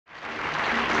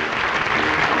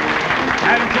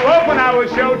To open our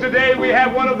show today, we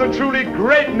have one of the truly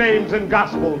great names in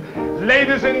gospel.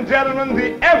 Ladies and gentlemen,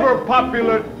 the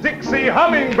ever-popular Dixie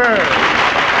Hummingbirds.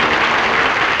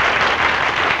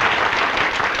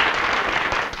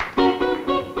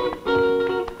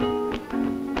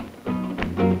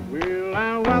 Well,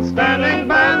 I was standing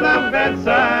by the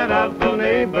bedside of the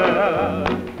neighbor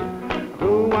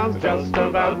who was just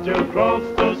about to cross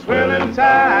the swelling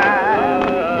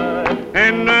tide,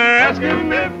 and I asked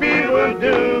him if he would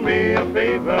do me a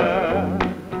favor,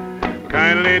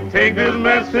 kindly take this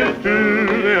message to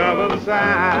the other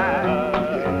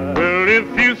side. Well, if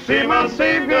you see my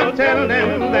Savior, tell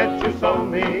him that you saw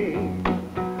me.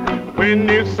 When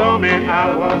you saw me,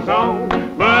 I was on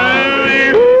my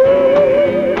way.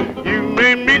 You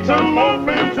may meet some more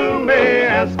friends who may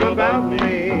ask about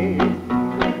me.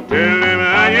 Tell them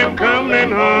I am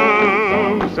coming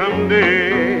home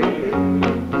someday.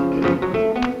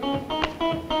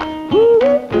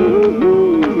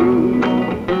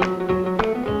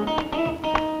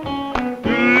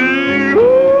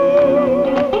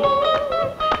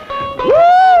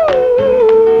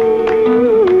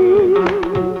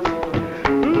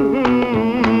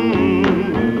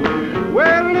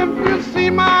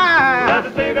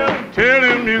 Tell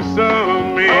him you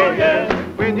saw me. Oh, yes.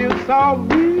 When you saw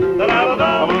me, that I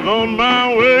was on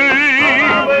my way.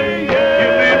 Yeah.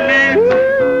 You may meet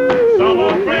some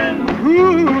old friend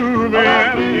who may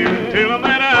ask you. Tell them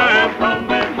that I'm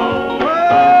coming home. Well,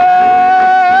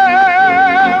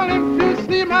 if you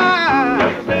see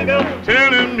my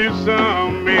tell him you saw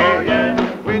me. Oh, yes.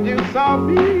 When you saw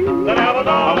me, that I was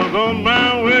on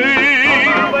my way.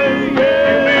 Yeah.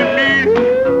 You may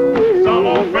meet some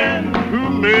old friend who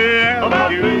may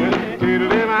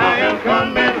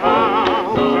coming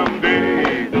home someday.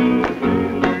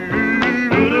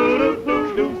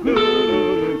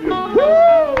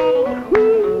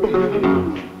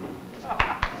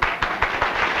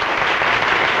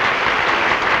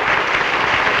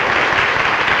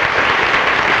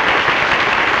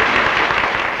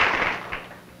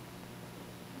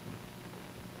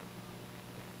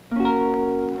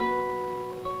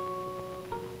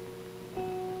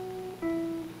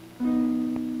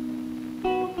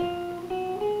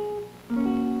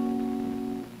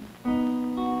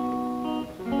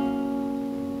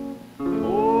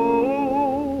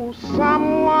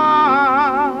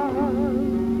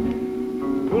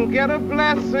 Get a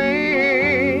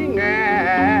blessing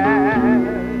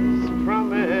as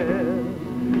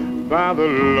promised by the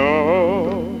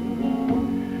Lord,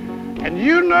 and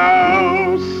you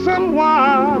know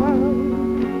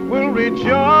someone will rejoice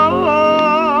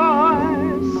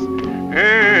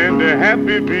and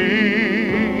happy be,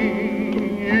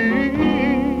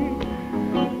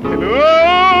 and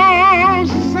oh,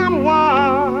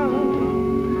 someone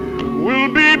will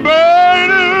be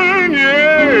burdened,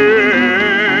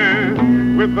 yeah,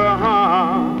 with the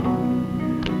heart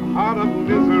of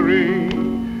misery.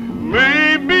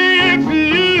 Maybe it's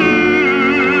you,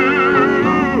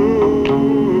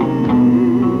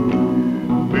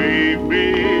 maybe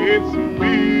it's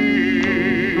me.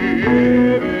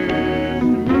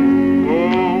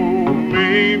 Oh,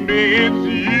 maybe it's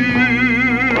you,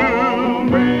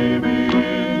 maybe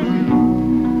it's you,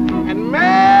 and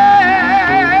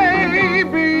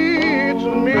maybe it's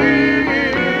me.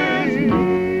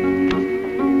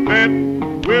 That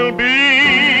will be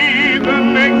the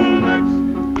next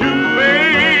to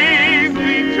face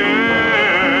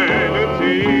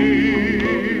eternity.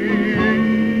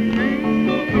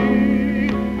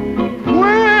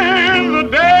 When the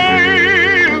day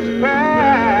is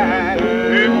past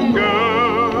and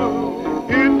gone,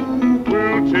 it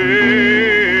will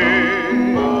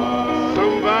take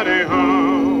somebody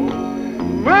home.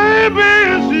 Maybe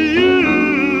it's you.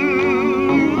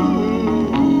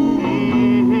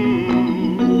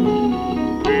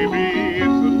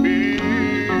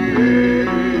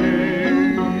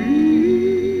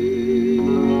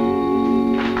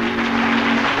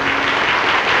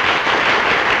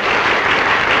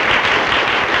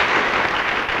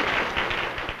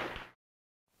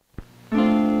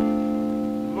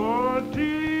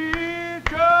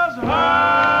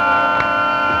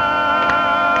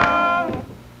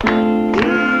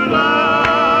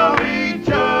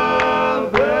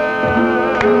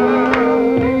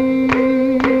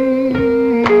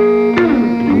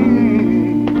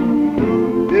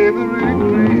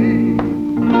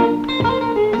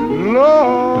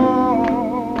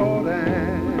 Lord,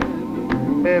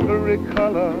 and every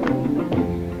color,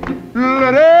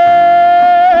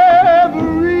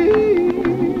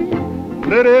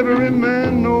 let every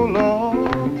man know,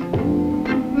 Lord,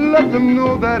 let them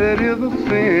know that it is a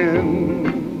sin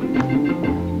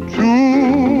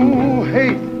to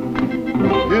hate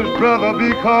his brother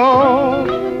because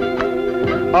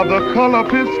of the color of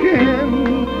his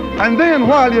skin. And then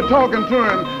while you're talking to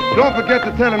him, don't forget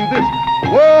to tell him this.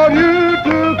 What you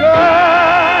do,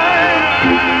 God,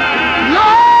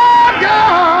 Lord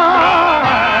God,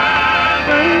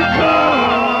 ain't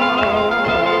God.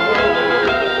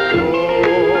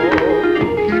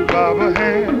 Keep our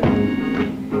hand,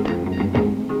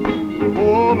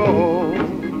 oh Lord.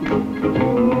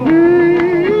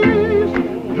 Please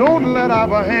don't let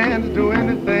our hands do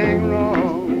anything wrong.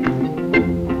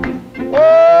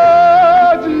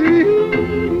 Oh, Jesus,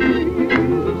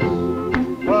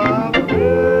 Father,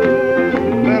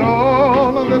 let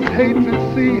all of this hatred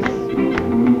cease.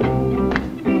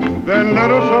 Then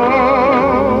let us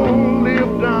all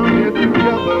live down here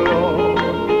together, Lord.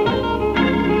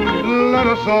 Let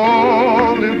us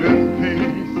all live in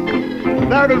peace.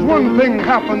 There is one thing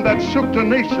happened that shook the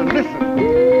nation. Listen,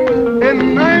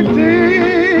 in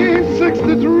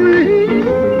 1963,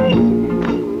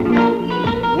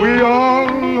 we all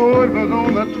know it was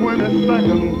on the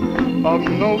 22nd of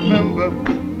November.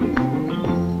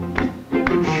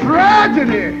 The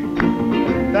tragedy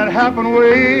that happened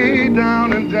way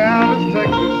down in Dallas,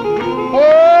 Texas.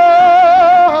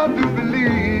 Oh, I do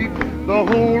believe the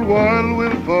whole world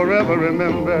will forever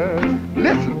remember.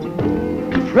 Listen,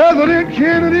 President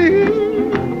Kennedy,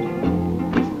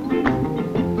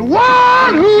 the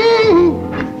one who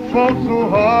fought so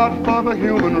hard for the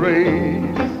human race,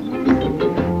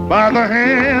 by the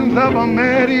hands of a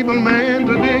mad, evil man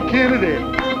today, Kennedy,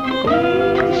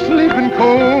 sleeping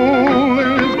cold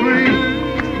in his grave.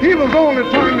 He was only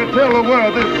trying to tell the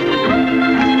world this.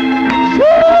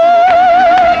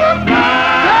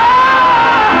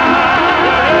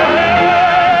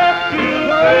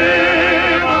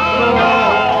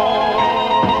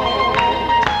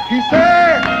 He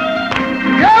said,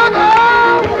 together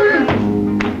we'll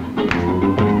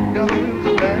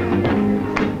stand.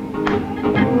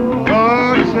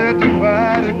 God said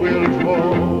divided we'll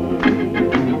fall.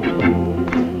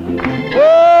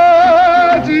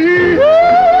 Oh, Jesus,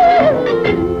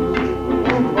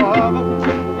 oh, Father,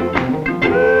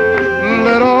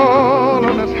 let all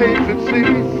of this hatred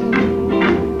cease.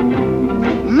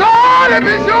 Lord, if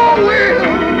it's your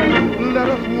will, let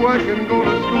us work and go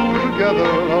to school together,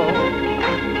 Lord.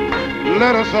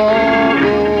 Let us all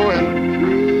go and